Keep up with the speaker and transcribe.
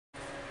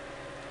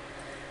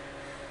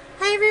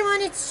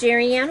everyone, it's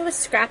Gerriann with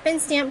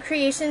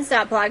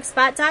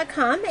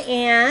scrapandstampcreations.blogspot.com,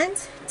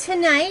 and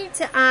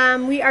tonight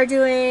we are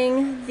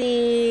doing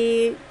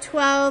the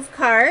 12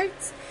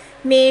 cards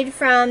made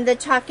from the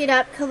Chalk It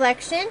Up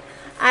collection.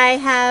 I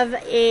have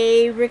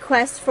a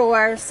request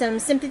for some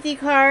sympathy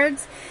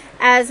cards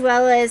as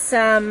well as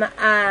some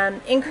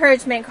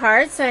encouragement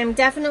cards, so I'm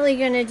definitely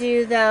going to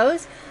do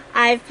those.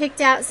 I've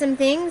picked out some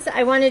things.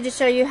 I wanted to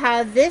show you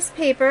how this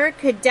paper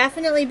could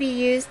definitely be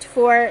used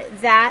for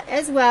that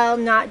as well,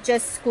 not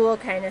just school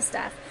kind of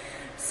stuff.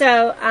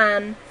 So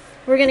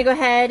we're going to go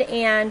ahead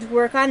and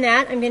work on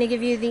that. I'm going to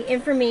give you the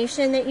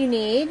information that you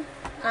need.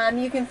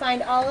 You can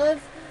find all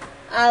of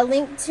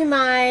link to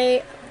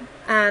my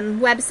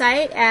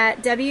website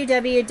at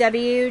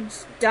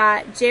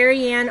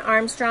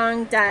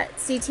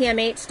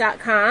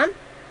www.gerriannarmstrong.ctmh.com,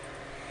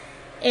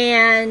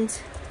 and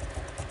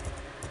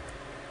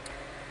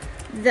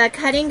the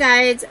cutting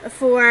guides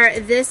for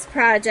this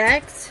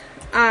project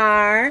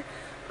are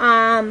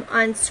on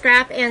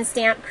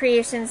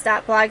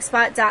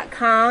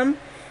scrapandstampcreations.blogspot.com,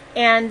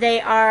 and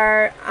they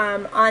are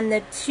on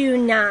the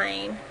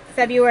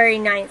February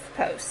 9th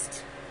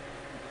post.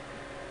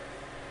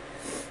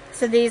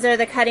 So these are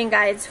the cutting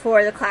guides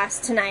for the class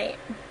tonight.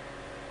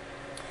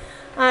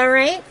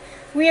 Alright,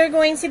 we are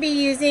going to be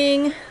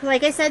using,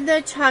 like I said,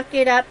 the Chalk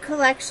It Up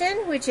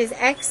collection, which is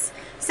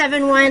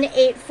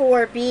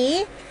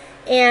X7184B.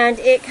 And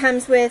it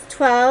comes with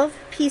 12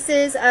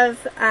 pieces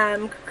of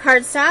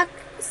cardstock,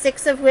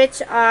 6 of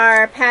which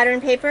are pattern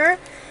paper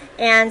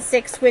and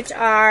 6 which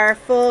are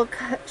full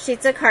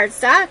sheets of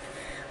cardstock.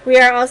 We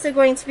are also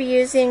going to be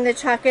using the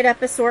Chalk It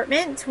Up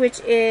assortment, which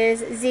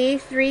is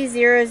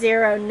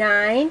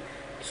Z3009.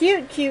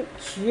 Cute, cute,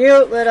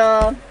 cute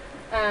little,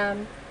 oh,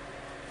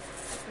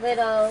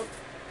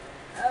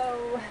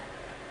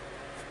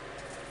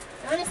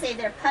 I want to say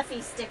they're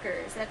puffy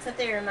stickers. That's what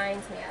they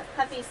remind me of,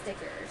 puffy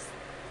stickers.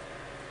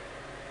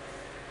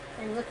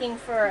 I'm looking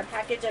for a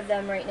package of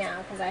them right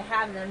now because I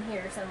have them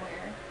here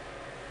somewhere.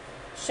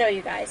 Show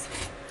you guys.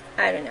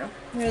 I don't know.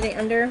 Are they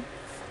under?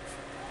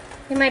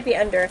 They might be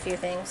under a few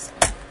things.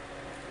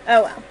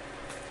 Oh well.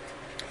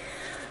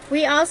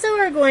 We also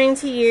are going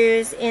to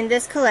use in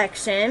this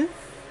collection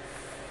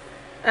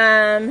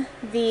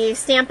the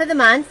stamp of the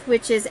month,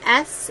 which is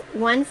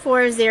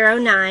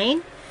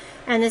S1409,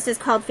 and this is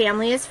called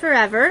Family is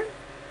Forever.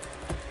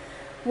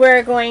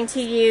 We're going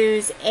to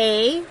use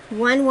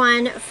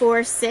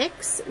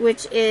A1146,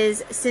 which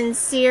is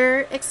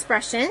Sincere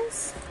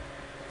Expressions.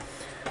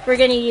 We're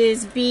going to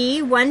use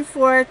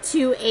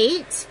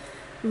B1428,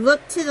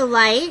 Look to the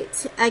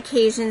Light,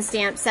 Occasion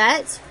Stamp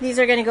Set. These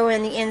are going to go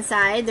in the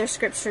inside. They're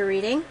scripture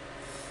reading.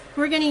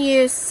 We're going to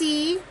use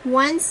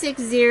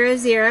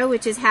C1600,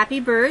 which is Happy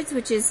Birds,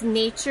 which is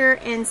Nature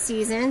and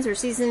Seasons, or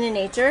Season in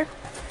Nature.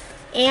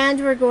 And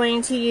we're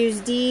going to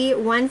use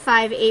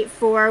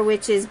D1584,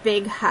 which is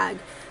Big Hug.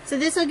 So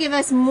this will give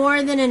us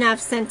more than enough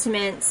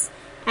sentiments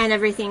and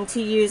everything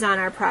to use on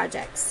our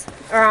projects,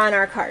 or on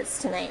our cards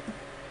tonight.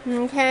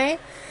 Okay?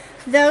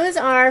 Those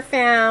are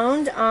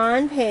found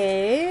on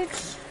page,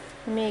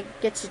 let me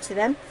get you to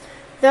them.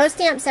 Those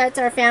stamp sets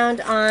are found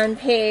on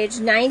page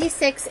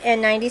 96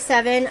 and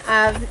 97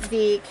 of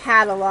the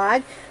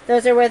catalog.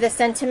 Those are where the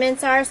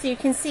sentiments are, so you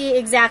can see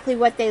exactly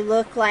what they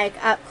look like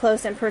up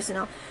close and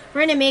personal.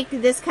 We're going to make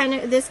this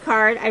card.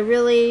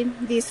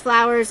 These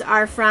flowers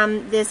are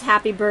from this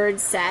Happy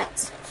Birds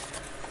set.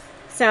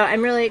 So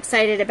I'm really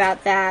excited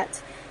about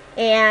that.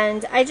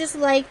 And I just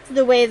liked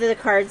the way that the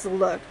cards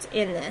looked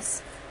in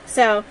this.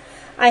 So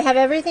I have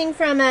everything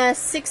from a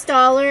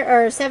 $6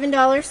 or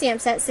 $7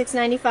 stamp set,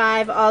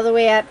 $6.95, all the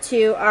way up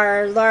to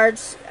our large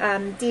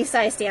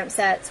D-size stamp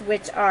sets,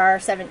 which are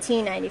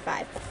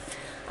 $17.95.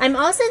 I'm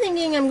also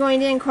thinking I'm going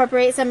to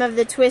incorporate some of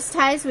the twist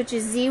ties, which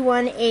is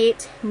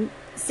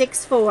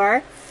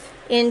Z1864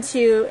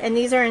 into, and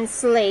these are in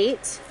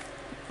slate,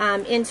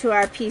 into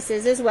our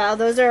pieces as well.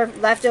 Those are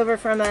left over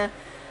from a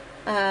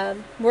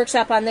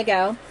workshop on the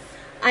go.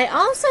 I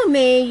also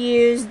may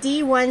use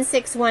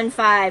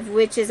D1615,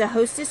 which is a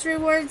Hostess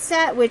Reward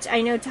set, which I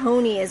know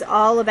Tony is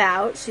all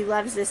about. She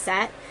loves this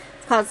set.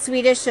 It's called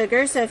Sweet as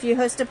Sugar, so if you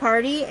host a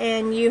party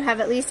and you have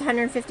at least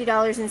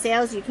 $150 in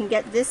sales, you can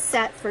get this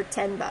set for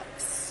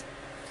 $10.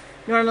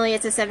 Normally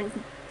it's a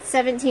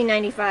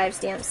 $17.95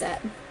 stamp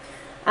set.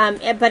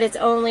 But it's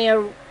only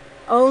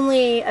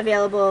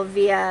available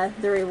via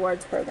the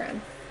rewards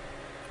program.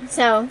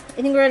 So I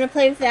think we're going to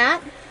play with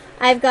that.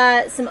 I've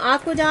got some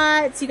aqua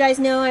dots. You guys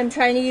know I'm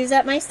trying to use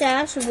up my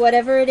stash of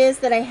whatever it is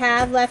that I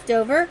have left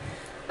over.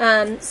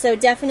 So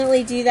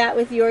definitely do that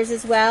with yours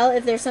as well.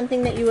 If there's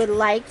something that you would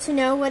like to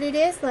know what it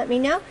is, let me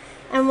know,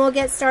 and we'll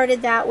get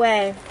started that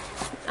way.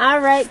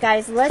 Alright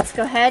guys, let's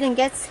go ahead and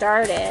get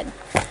started.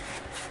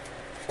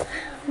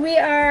 We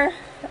are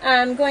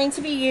going to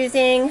be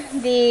using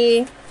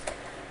the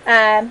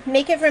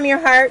Make It From Your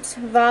Heart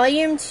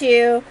Volume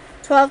 2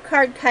 12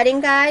 card cutting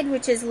guide,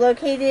 which is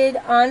located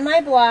on my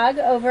blog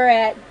over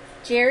at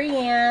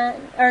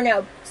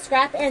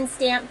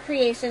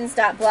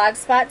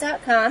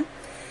scrapandstampcreations.blogspot.com.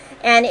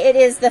 and it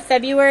is the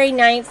February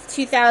 9th,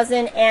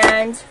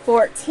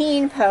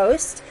 2014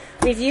 post.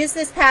 We've used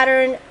this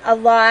pattern a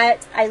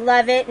lot. I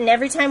love it, and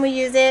every time we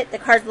use it, the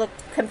cards look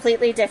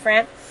completely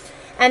different.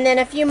 And then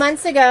a few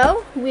months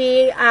ago,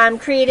 we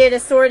created a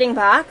sorting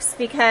box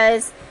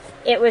because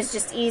it was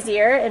just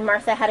easier, and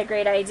Martha had a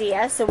great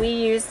idea. So we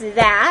used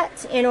that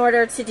in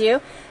order to do.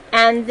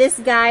 And this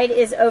guide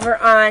is over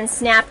on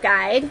Snap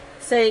Guide,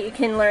 so that you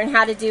can learn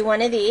how to do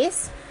one of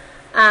these.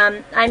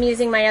 I'm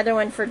using my other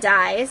one for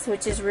dies,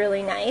 which is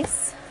really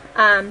nice.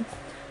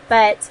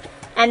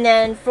 And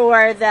then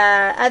for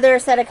the other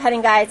set of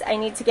cutting guides, I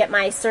need to get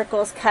my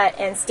circles cut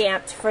and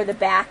stamped for the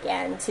back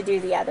end to do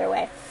the other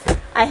way.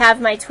 I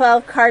have my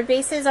 12 card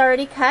bases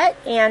already cut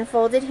and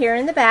folded here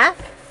in the back.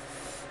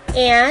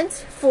 And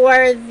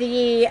for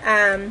the,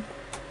 I'm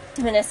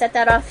going to set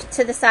that off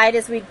to the side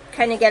as we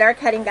kind of get our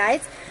cutting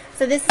guides.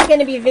 So this is going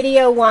to be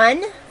video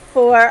 1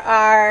 for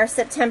our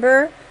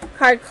September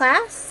card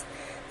class.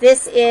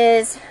 This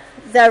is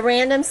the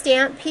random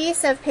stamp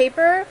piece of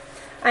paper.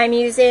 I'm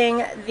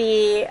using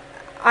the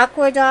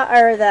Aqua Dot,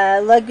 or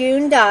the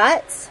Lagoon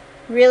Dots.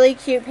 Really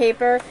cute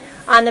paper.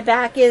 On the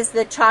back is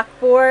the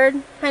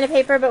chalkboard kind of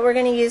paper, but we're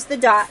going to use the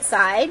dot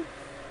side.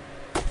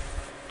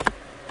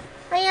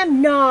 I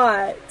am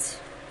not.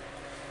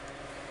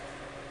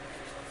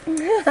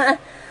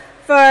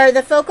 For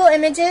the focal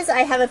images,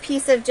 I have a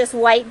piece of just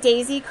white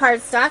daisy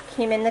cardstock.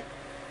 Came in the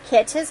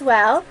kit as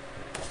well.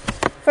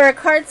 For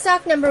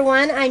cardstock number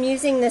 1, I'm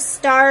using the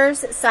stars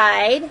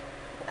side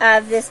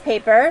of this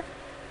paper.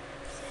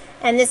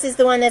 And this is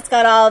the one that's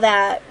got all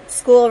that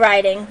school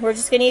writing. We're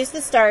just going to use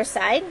the stars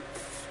side.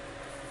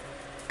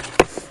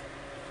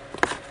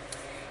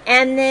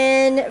 And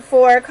then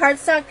for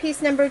cardstock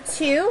piece number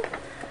 2,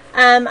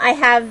 I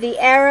have the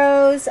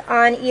arrows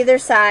on either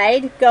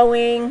side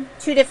going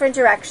 2 different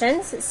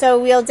directions. So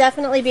we'll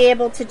definitely be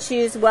able to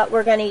choose what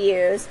we're going to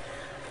use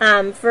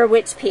for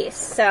which piece.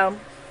 So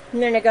I'm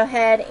going to go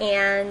ahead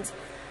and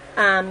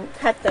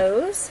cut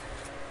those.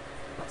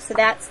 So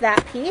that's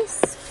that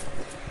piece.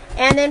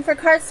 And then for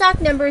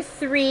cardstock number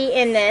 3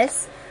 in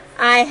this,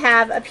 I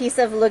have a piece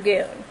of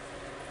Lagoon.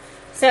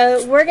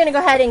 So we're going to go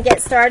ahead and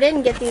get started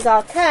and get these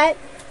all cut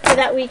so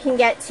that we can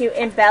get to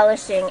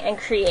embellishing and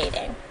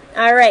creating.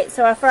 Alright,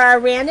 so for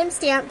our random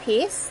stamp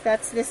piece,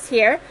 that's this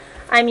here,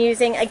 I'm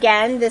using,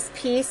 again, this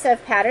piece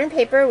of pattern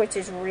paper, which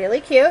is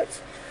really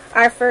cute.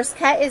 Our first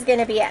cut is going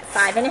to be at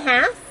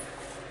 5.5.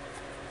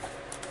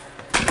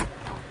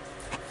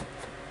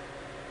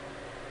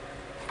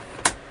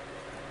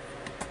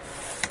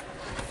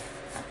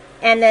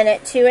 And then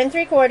at 2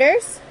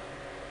 3/4.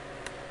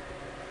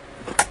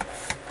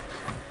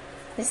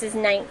 This is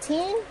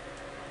 19.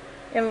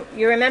 And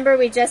you remember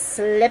we just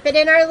slip it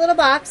in our little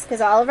box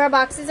because all of our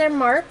boxes are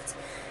marked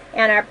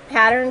and our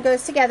pattern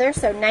goes together.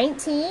 So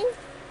 19.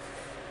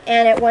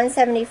 And at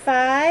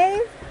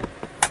 175,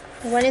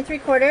 1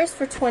 3/4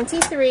 for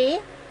 23.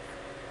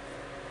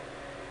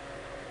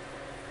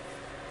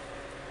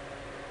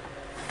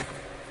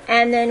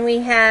 And then we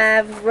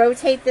have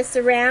rotate this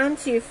around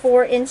to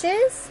 4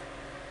 inches.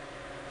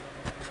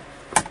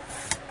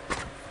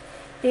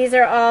 These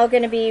are all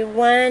going to be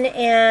 1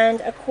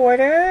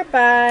 1/4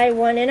 by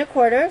 1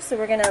 1/4. So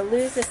we're going to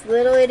lose this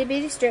little itty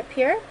bitty strip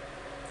here.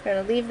 We're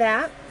going to leave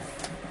that.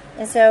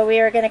 And so we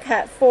are going to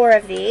cut 4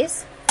 of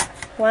these.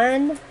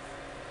 1,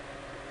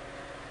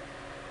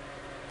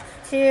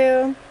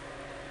 2,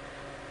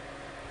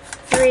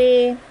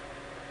 3,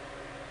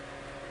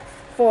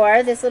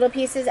 4. This little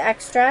piece is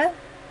extra.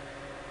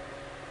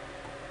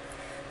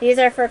 These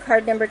are for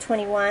card number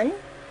 21.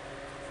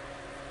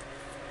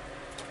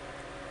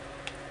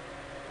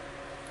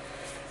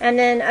 And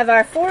then of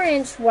our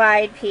 4-inch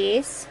wide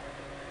piece,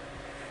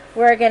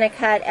 we're going to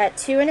cut at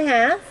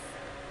 2.5,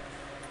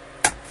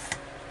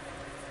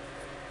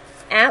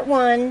 at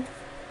 1,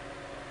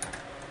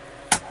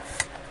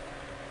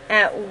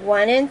 at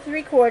 1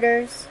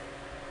 3/4,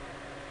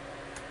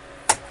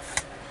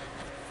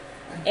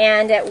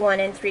 and at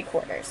 1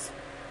 3/4.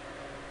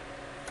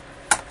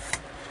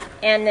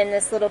 And then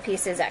this little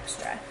piece is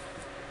extra.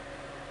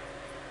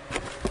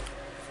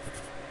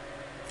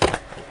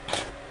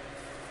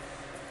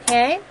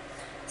 Okay,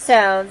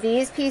 so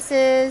these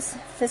pieces,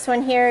 this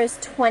one here is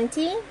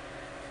 20.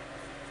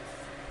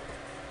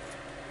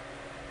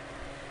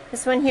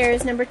 This one here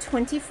is number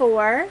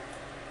 24.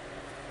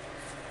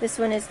 This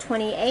one is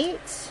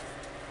 28.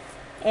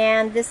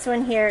 And this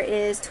one here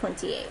is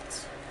 28.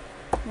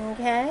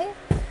 Okay,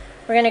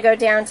 we're going to go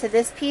down to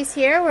this piece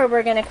here where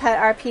we're going to cut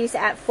our piece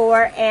at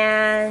 4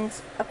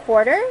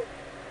 1/4.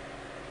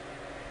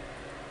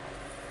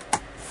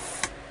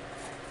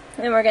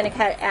 And we're going to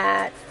cut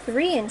at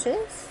 3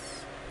 inches.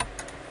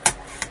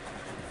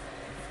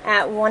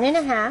 At 1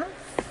 1/2,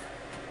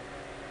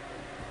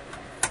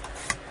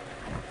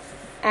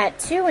 at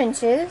 2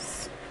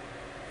 inches,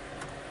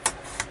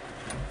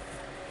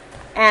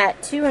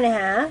 at 2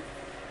 1/2,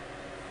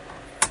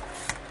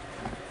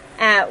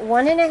 at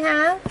 1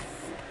 1/2,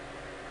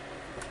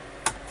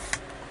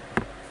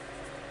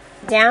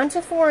 down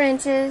to 4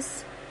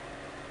 inches,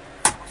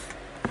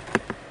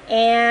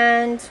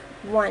 and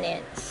 1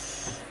 inch.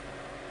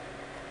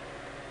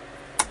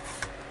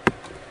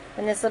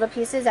 And this little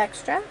piece is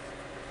extra.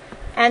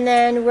 And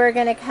then we're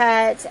going to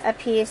cut a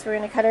piece, we're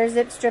going to cut our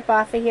zip strip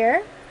off of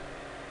here.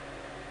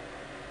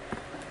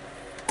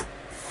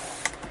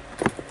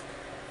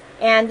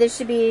 And this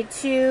should be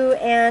 2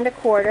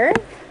 1/4,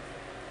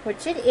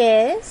 which it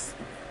is.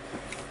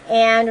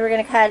 And we're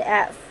going to cut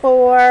at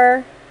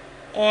 4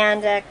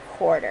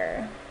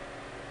 1/4.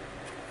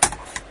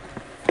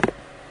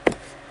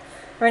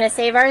 We're going to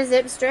save our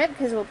zip strip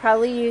because we'll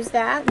probably use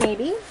that,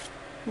 maybe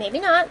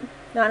not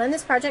on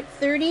this project.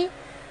 30,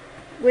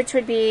 which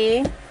would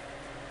be,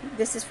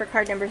 this is for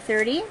card number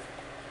 30,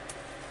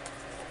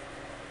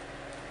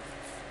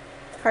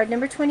 card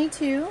number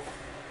 22,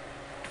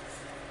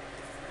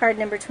 card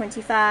number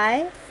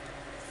 25,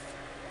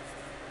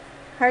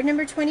 card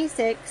number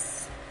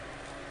 26,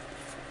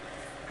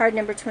 card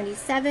number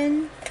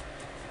 27,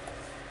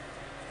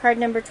 card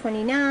number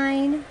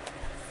 29,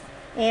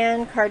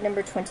 and card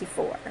number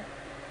 24.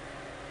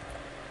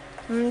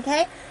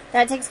 Okay,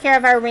 that takes care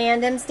of our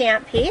random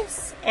stamp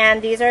piece,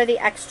 and these are the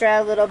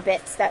extra little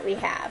bits that we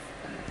have.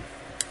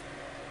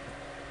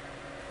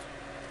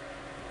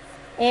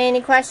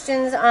 Any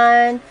questions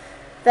on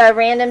the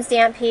random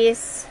stamp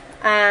piece,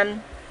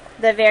 the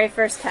very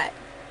first cut?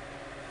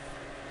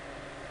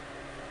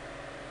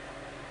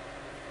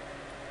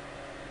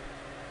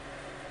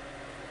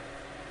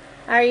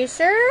 Are you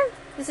sure?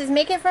 This is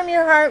Make It From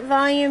Your Heart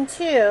Volume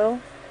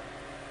 2.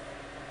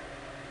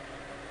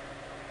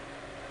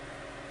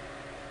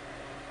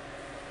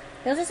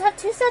 You'll just have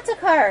 2 sets of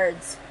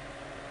cards.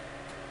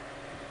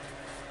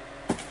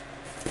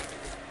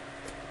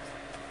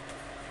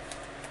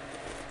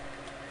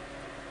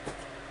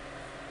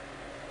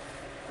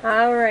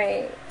 All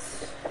right.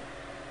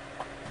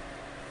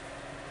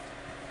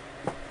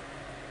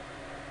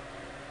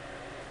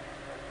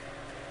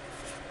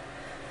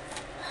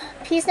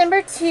 Piece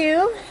number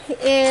 2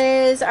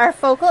 is our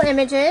focal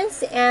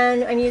images,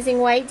 and I'm using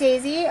White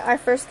Daisy. Our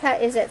first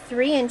cut is at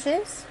 3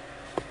 inches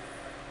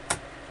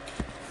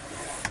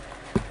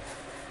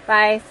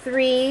by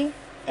 3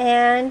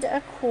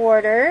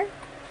 1/4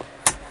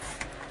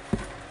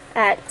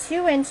 at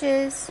 2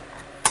 inches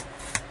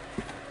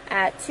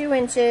at 2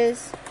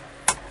 inches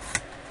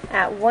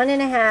at 1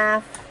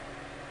 1/2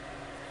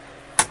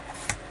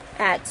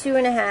 at 2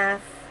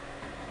 1/2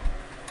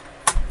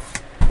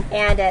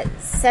 and at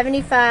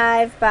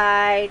 75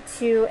 by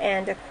 2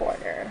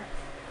 1/4.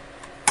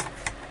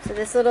 So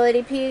this little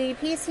itty bitty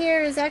piece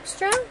here is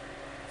extra.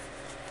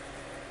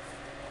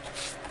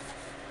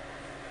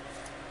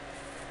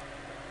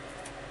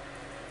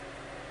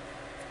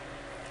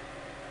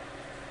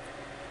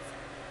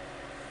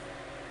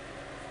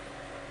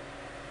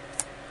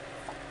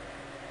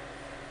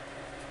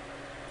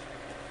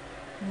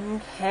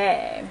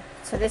 Okay,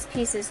 so this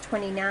piece is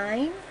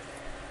 29.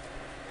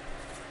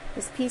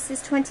 This piece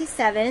is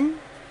 27.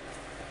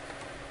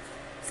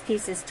 This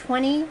piece is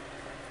 20.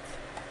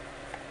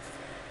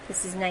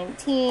 This is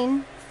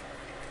 19.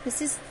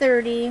 This is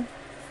 30.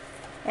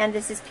 And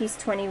this is piece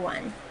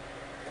 21.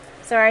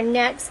 So our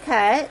next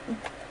cut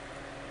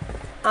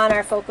on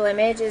our focal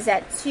image is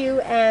at 2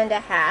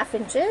 1/2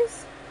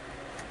 inches.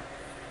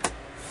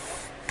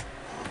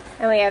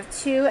 And we have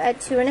 2 at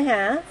 2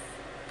 1/2,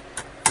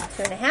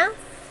 2 1/2,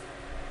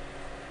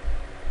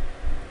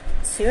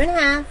 2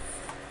 1/2.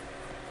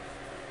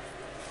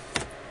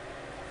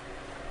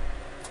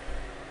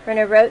 We're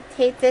going to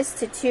rotate this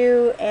to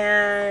 2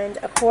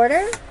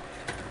 1/4,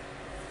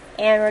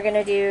 and we're going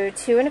to do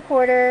 2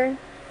 1/4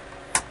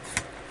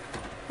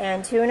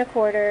 and 2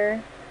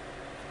 1/4,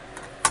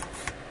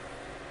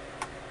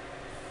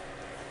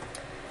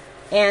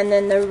 and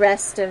then the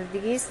rest of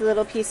these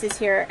little pieces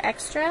here are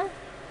extra.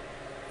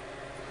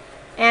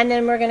 And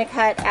then we're going to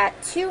cut at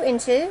 2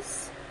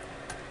 inches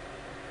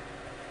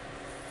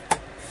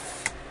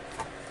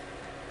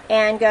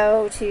and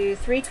go to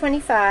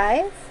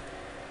 325,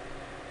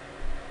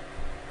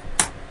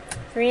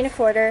 3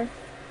 1/4,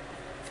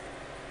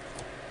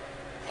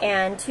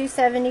 and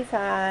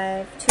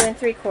 275, 2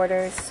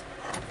 3/4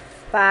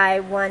 by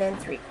 1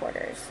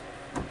 3/4.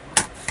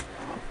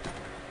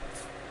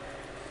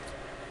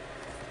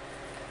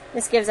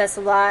 This gives us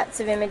lots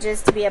of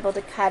images to be able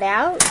to cut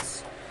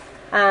out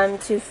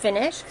to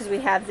finish, because we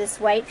have this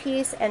white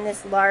piece and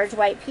this large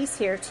white piece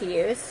here to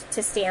use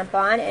to stamp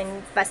on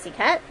and fussy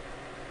cut.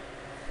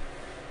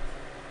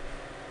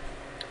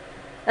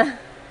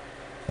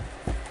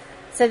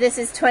 So this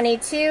is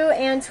 22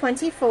 and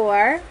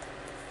 24,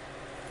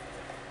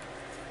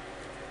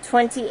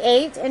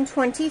 28 and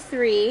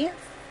 23.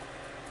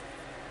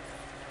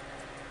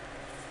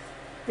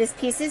 This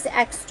piece is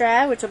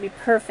extra, which will be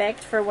perfect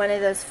for one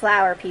of those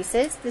flower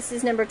pieces. This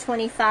is number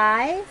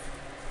 25,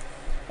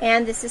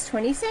 and this is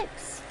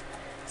 26.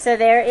 So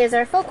there is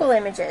our focal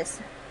images.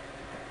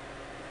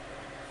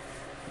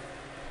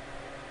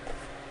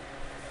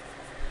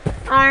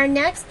 Our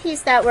next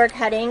piece that we're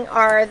cutting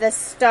are the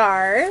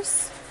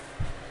stars.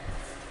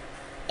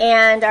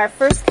 And our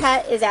first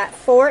cut is at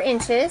 4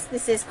 inches.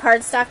 This is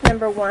cardstock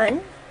number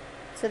 1.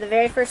 So the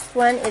very first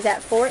one is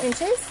at 4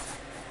 inches.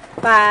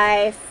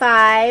 by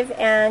 5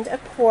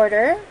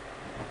 1/4.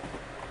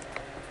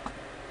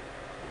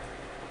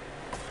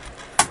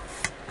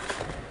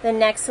 The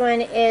next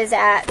one is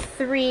at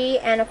 3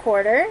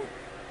 1/4.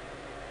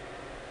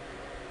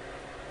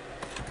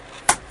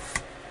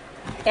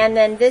 And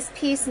then this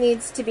piece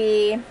needs to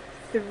be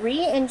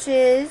 3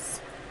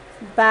 inches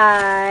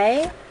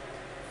by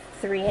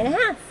 3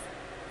 1/2.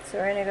 So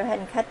we're going to go ahead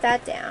and cut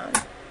that down.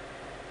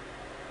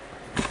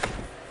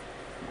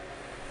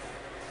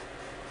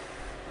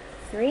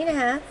 Three and a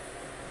half,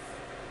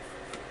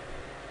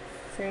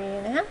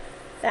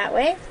 that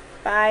way,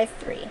 by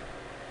 3.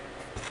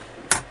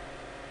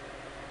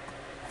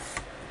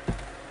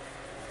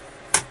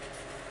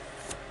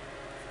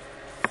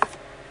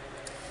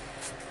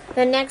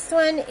 The next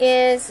one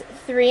is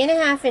 3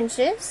 1/2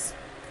 inches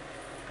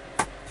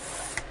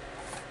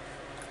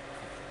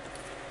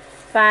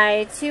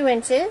by 2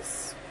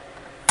 inches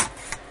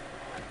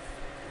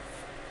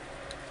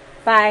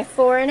by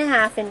 4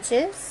 1/2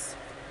 inches.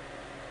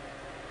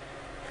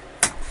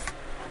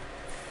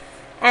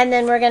 And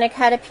then we're going to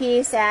cut a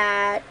piece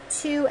at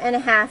 2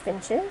 1/2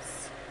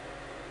 inches.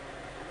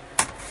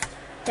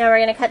 Now we're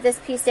going to cut this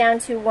piece down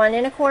to 1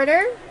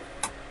 1/4.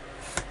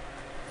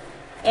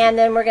 And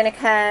then we're going to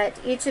cut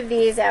each of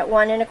these at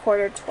 1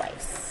 1/4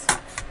 twice.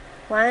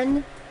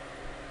 1,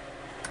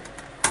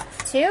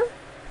 2,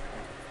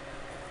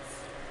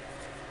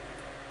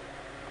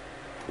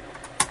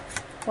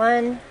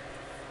 1,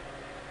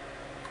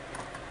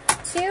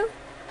 2,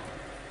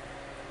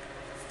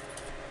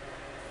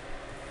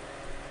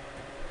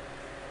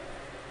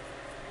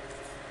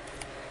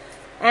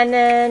 and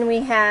then we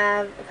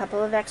have a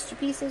couple of extra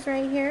pieces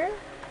right here.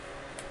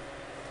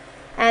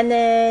 And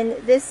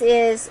then this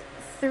is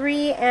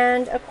 3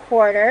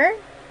 1/4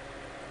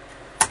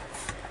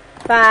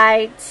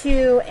 by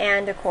 2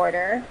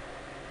 1/4.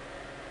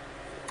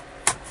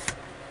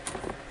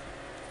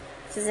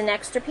 This is an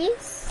extra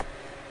piece.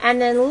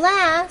 And then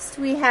last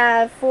we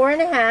have 4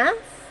 1/2,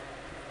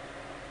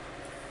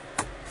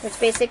 which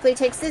basically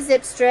takes the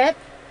zip strip,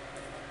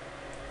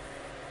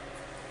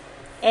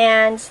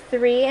 and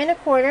 3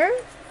 1/4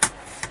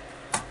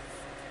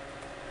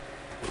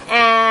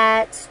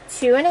 at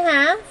 2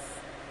 1/2.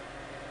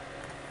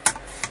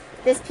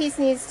 This piece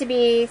needs to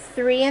be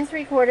 3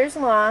 3/4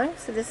 long,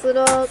 so this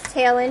little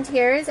tail end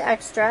here is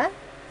extra.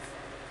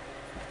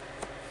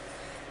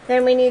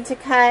 Then we need to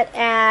cut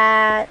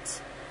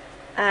at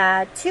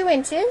 2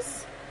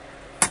 inches,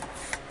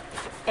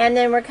 and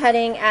then we're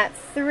cutting at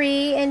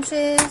 3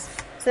 inches,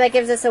 so that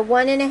gives us a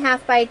 1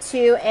 1/2 by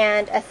 2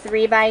 and a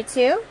 3 by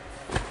 2.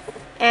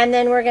 And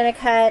then we're going to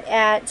cut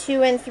at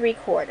 2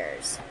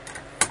 3/4.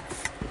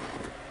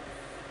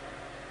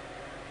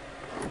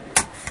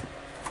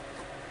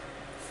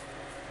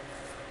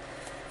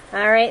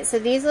 Alright, so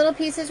these little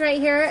pieces right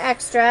here are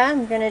extra.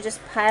 I'm going to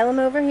just pile them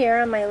over here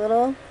on my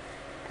little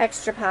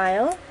extra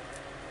pile.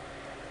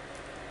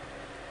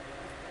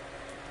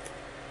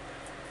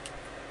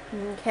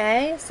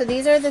 Okay, so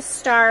these are the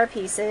star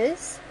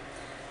pieces.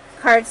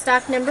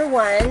 Cardstock number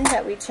 1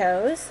 that we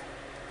chose.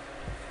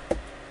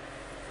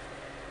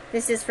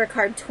 This is for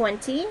card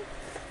 20.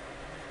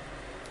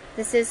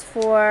 This is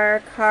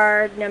for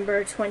card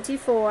number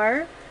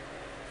 24.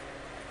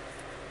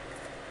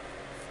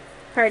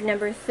 Card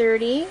number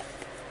 30,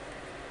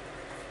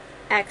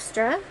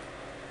 extra.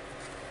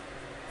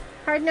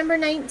 Card number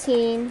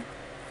 19.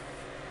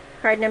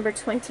 Card number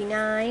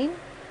 29.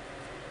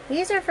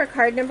 These are for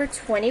card number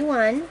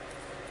 21.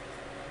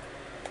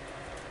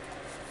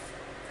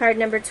 Card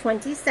number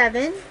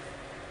 27.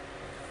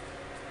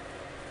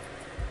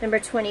 Number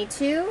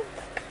 22.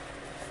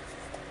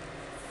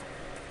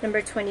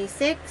 Number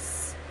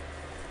 26.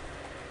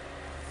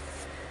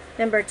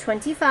 Number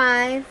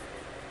 25.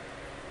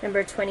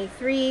 Number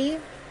 23,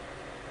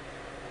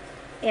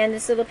 and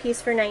this little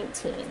piece for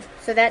 19.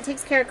 So that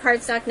takes care of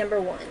cardstock number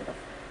 1.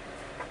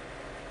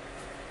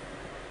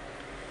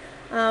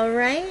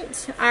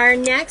 Alright, our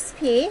next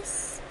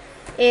piece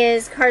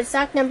is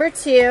cardstock number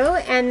 2,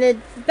 and the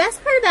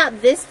best part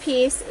about this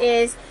piece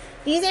is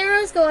these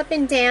arrows go up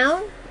and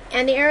down,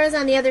 and the arrows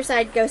on the other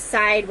side go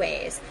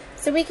sideways.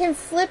 So we can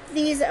flip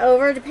these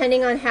over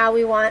depending on how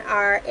we want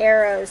our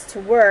arrows to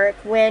work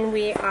when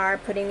we are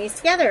putting these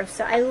together.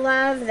 So I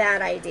love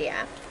that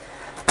idea.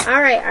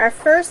 Alright, our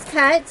first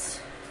cut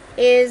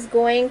is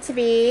going to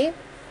be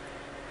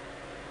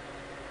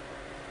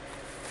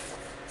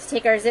to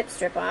take our zip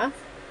strip off.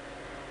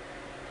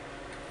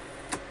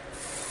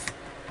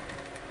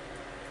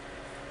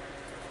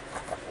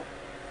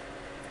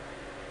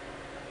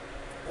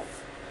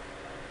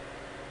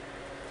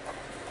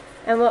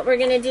 And what we're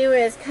going to do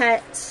is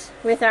cut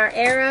with our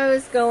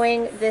arrows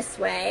going this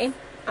way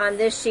on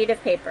this sheet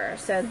of paper.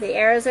 So the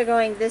arrows are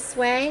going this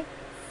way.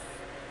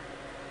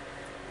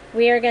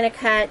 We are going to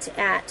cut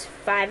at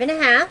 5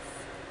 1/2.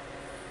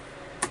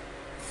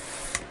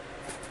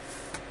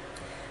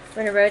 We're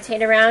going to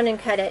rotate around and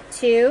cut at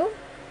 2.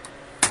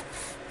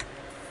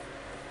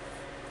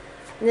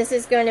 And this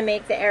is going to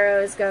make the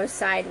arrows go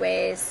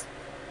sideways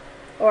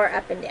or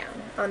up and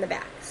down on the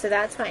back. So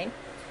that's fine.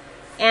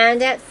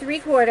 and at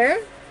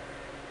 3/4.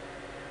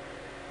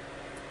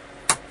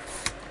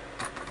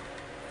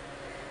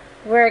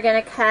 We're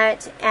going to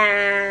cut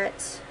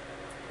at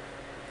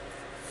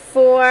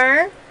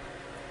 4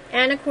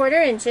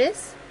 1/4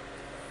 inches.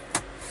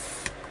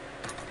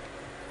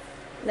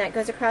 That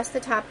goes across the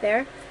top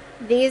there.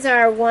 These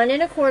are 1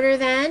 1/4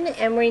 then,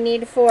 and we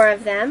need 4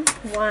 of them.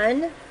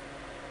 1,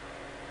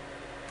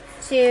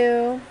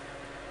 2,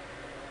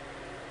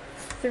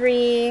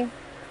 3,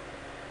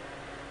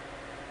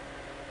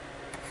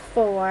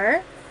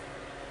 4.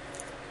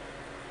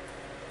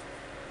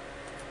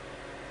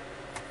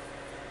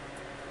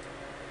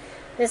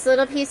 This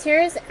little piece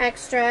here is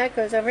extra. It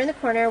goes over in the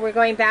corner. We're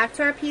going back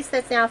to our piece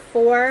that's now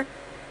 4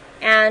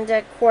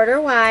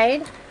 1/4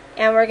 wide,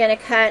 and we're going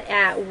to cut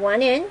at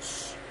 1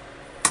 inch.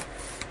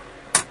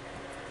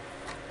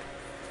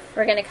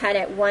 We're going to cut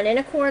at 1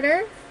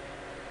 1/4.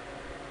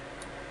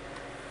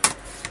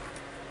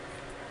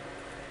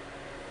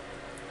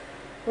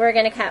 We're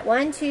going to cut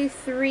 1, 2,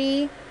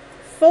 3,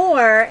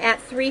 4 at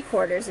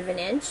 3/4 of an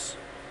inch.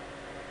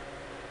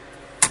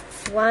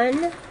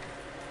 1,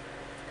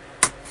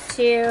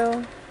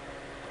 2,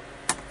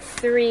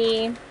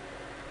 3,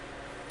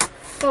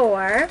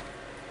 4.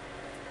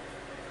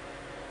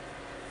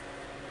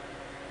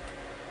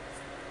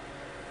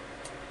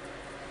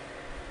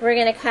 We're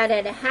going to cut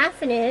at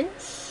 1/2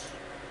 inch.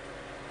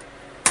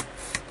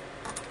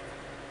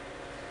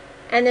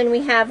 And then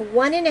we have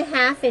 1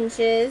 1/2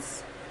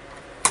 inches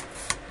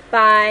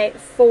by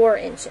 4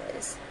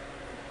 inches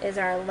is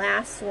our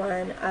last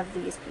one of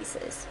these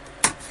pieces.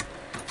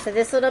 So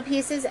this little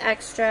piece is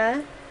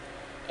extra,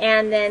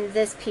 and then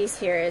this piece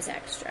here is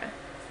extra.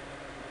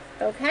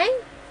 Okay?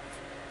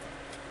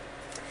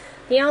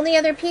 The only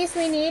other piece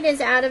we need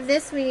is out of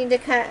this, we need to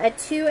cut a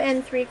 2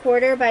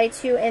 3/4 by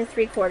 2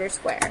 3/4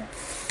 square.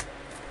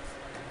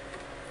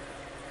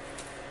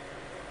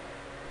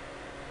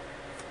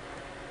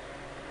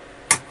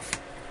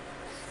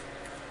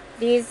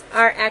 These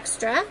are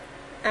extra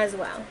as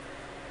well.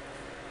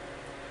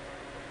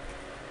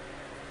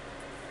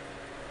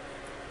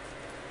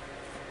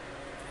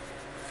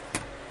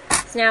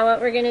 So now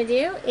what we're going to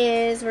do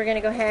is we're going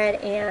to go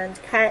ahead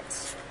and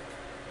cut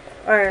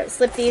or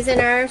slip these in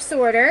our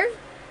sorter.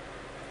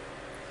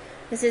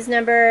 This is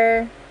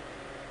number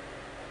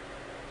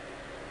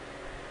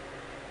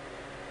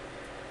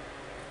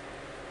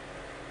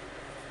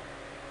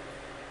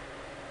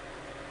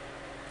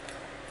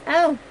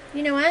oh,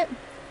 you know what?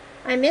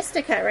 I missed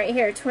a cut right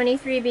here,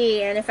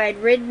 23B, and if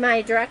I'd read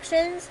my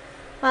directions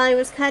while I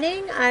was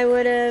cutting, I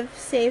would have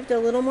saved a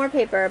little more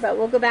paper, but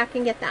we'll go back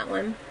and get that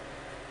one.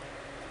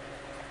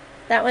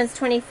 That one's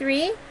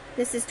 23.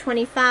 This is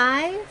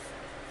 25.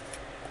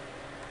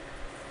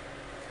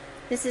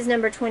 This is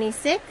number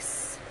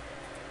 26.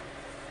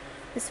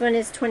 This one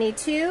is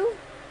 22.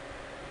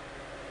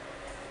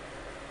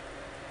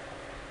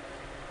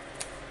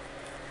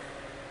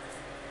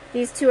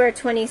 These two are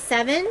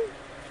 27.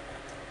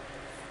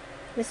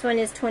 This one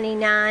is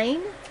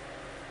 29.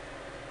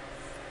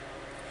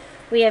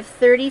 We have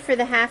 30 for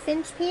the 1/2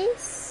 inch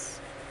piece.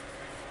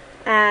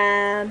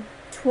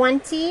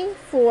 20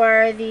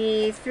 for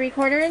the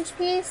 3/4 inch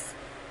piece.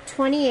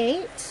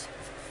 28.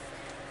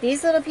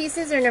 These little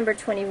pieces are number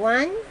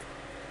 21.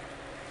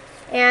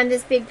 And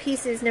this big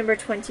piece is number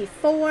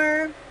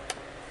 24.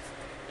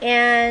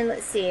 And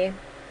let's see.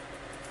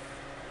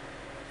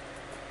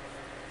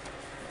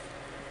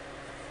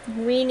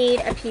 We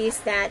need a piece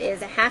that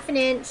is 1/2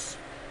 inch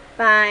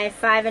by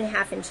 5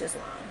 1/2 inches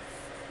long.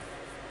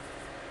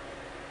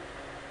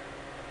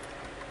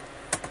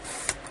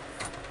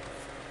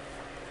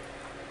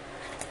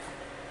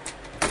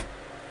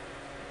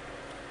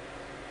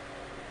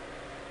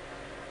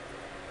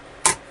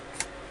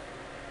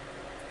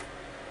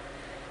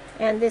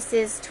 And this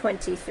is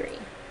 23.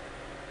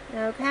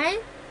 Okay?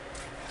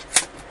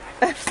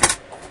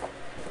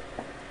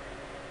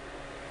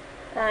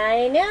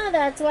 I know,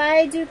 that's why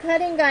I do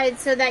cutting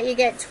guides, so that you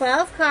get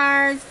 12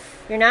 cards.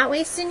 You're not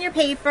wasting your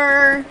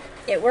paper.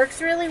 It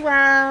works really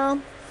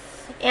well.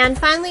 And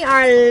finally,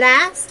 our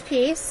last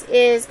piece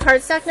is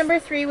cardstock number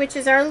 3, which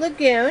is our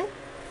lagoon.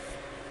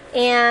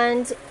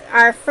 And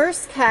our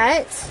first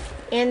cut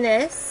in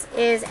this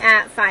is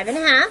at 5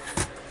 1/2.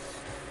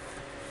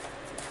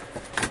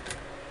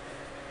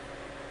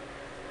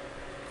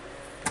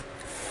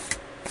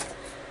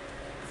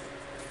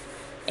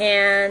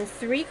 And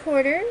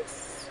 3/4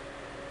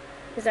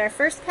 is our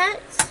first cut.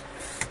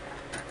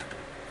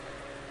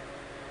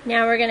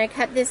 Now we're going to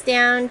cut this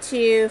down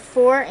to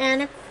 4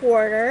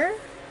 1/4.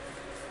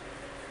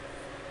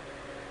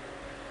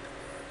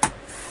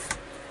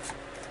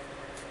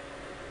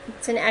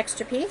 It's an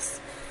extra piece.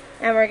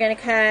 And we're going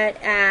to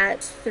cut at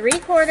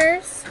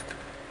 3/4,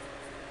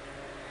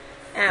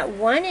 at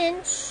 1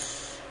 inch,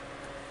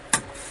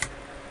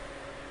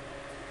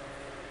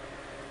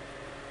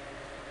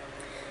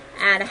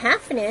 at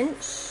 1/2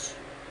 inch,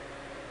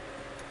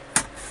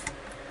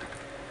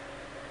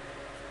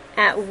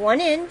 at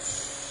 1 inch,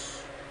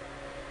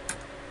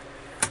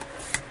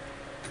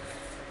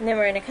 and then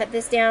we're going to cut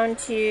this down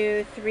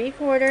to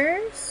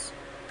 3/4,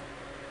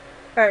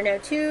 or no,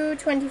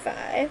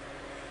 225,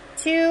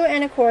 2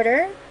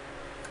 1/4,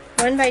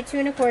 1 by 2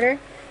 1/4,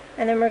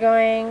 and then we're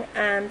going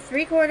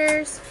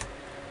 3/4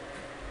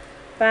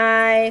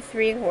 by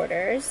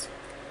 3/4.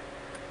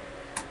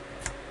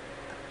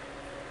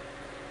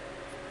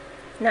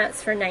 And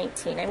that's for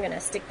 19. I'm going to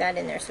stick that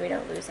in there so we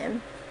don't lose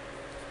him.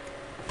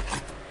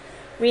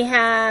 We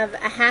have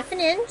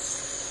 1/2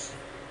 inch,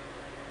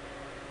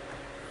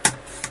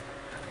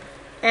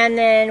 and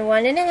then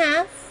 1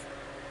 1/2,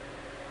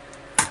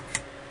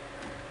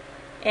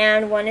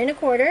 and 1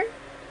 1/4.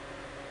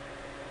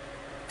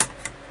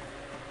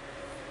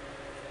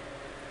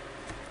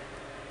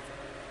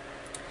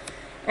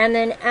 And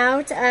then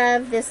out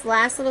of this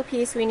last little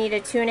piece, we need a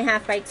 2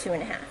 1/2 by 2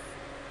 1/2.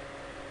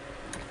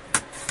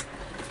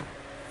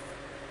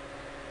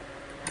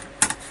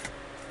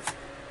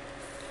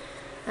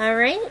 All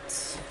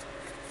right,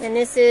 and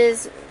this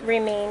is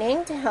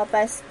remaining to help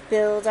us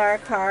build our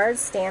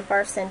cards, stamp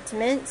our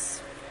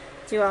sentiments,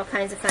 do all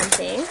kinds of fun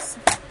things.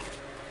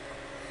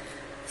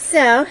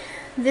 So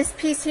this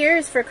piece here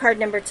is for card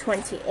number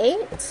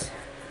 28.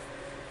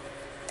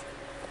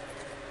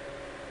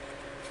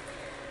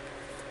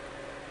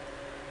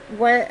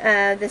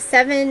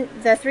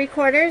 The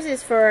 3/4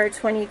 is for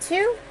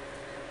 22.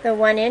 The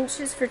 1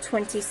 inch is for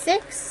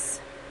 26.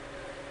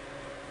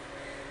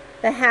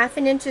 The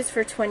 1/2 inch is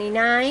for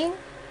 29.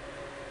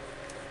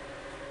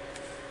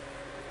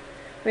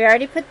 We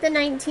already put the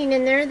 19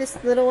 in there. This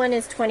little one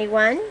is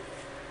 21.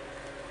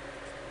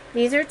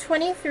 These are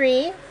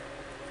 23.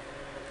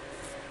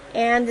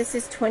 And this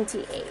is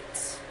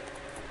 28.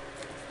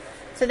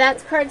 So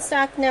that's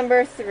cardstock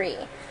number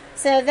 3.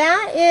 So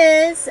that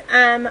is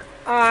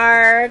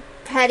our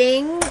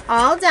cutting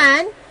all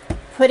done.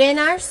 Put in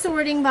our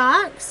sorting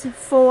box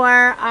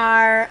for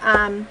our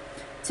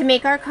to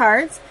make our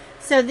cards.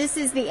 So this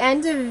is the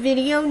end of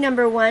video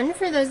number 1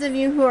 for those of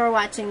you who are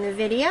watching the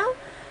video.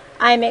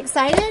 I'm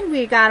excited.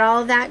 We got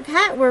all that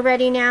cut. We're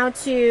ready now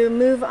to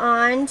move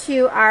on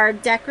to our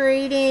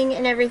decorating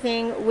and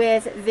everything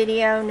with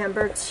video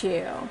number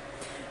 2.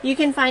 You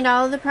can find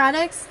all of the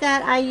products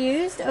that I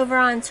used over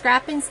on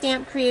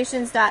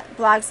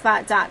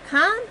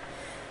scrapandstampcreations.blogspot.com,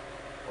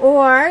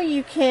 or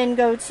you can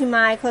go to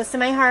my Close to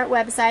My Heart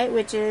website,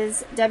 which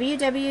is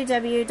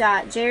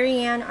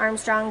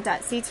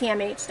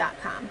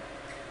www.gerriannarmstrong.ctmh.com.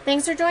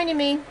 Thanks for joining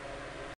me.